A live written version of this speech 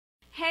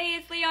Hey,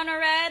 it's Leona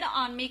Red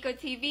on Miko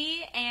TV,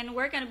 and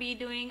we're going to be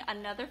doing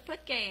another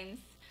foot games.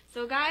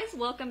 So guys,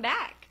 welcome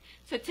back.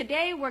 So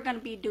today we're going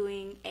to be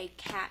doing a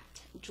cat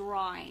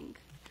drawing,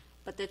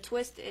 but the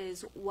twist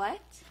is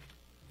what?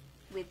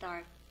 With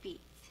our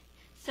feet.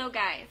 So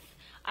guys,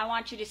 I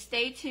want you to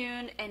stay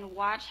tuned and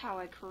watch how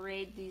I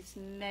create this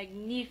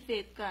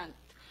magnificent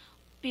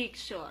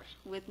picture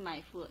with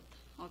my foot,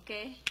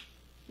 okay?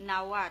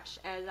 Now watch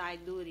as I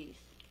do this.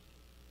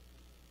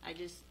 I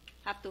just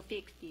have to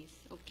fix this,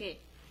 okay?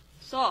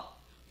 So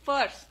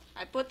first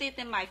I put it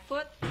in my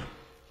foot,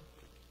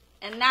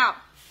 and now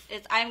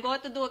I'm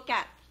going to do a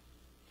cat.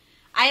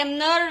 I am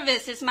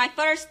nervous, it's my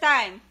first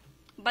time,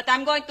 but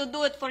I'm going to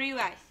do it for you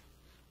guys,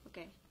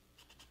 okay?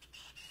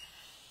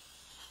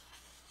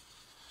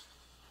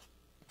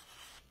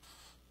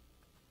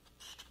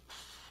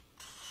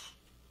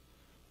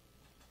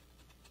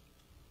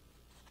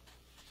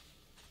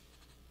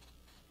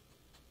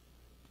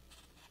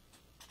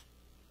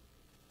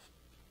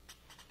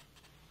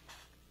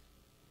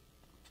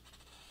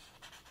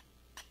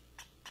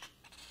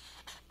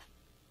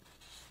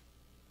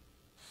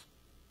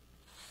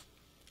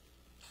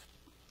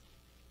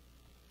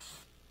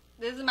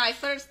 This is my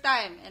first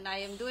time, and I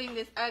am doing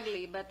this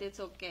ugly, but it's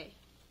okay.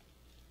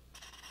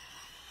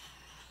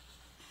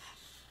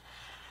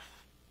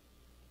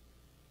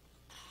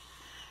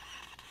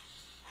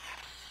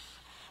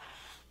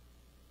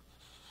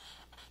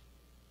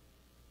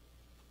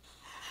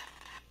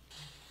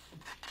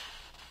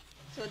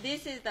 So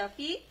this is the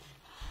feet,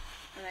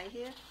 right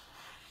here.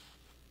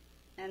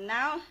 And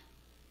now,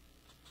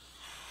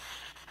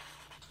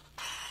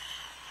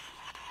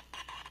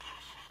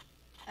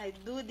 I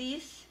do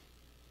this.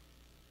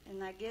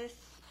 And I guess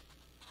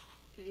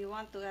if you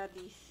want to add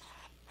this.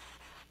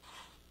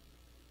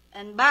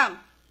 And bam!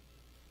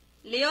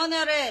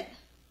 Leona Red,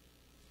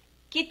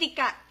 kitty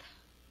cat.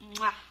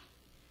 Mwah.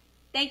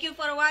 Thank you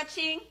for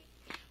watching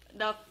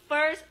the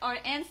first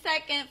and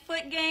second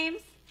foot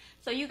games.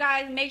 So you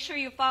guys make sure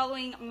you're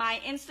following my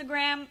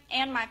Instagram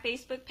and my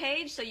Facebook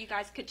page so you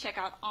guys could check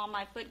out all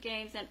my foot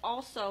games and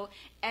also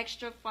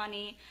extra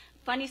funny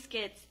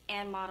skits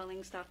and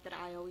modeling stuff that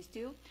I always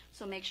do.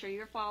 So make sure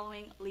you're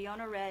following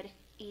Leona Red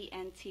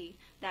ENT.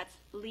 That's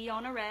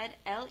Leona Red,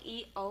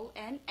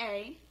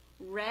 Leona,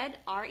 Red,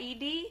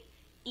 RED,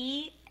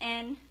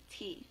 ENT.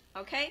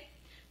 Okay?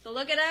 So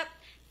look it up.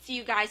 See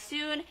you guys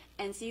soon,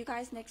 and see you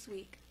guys next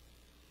week.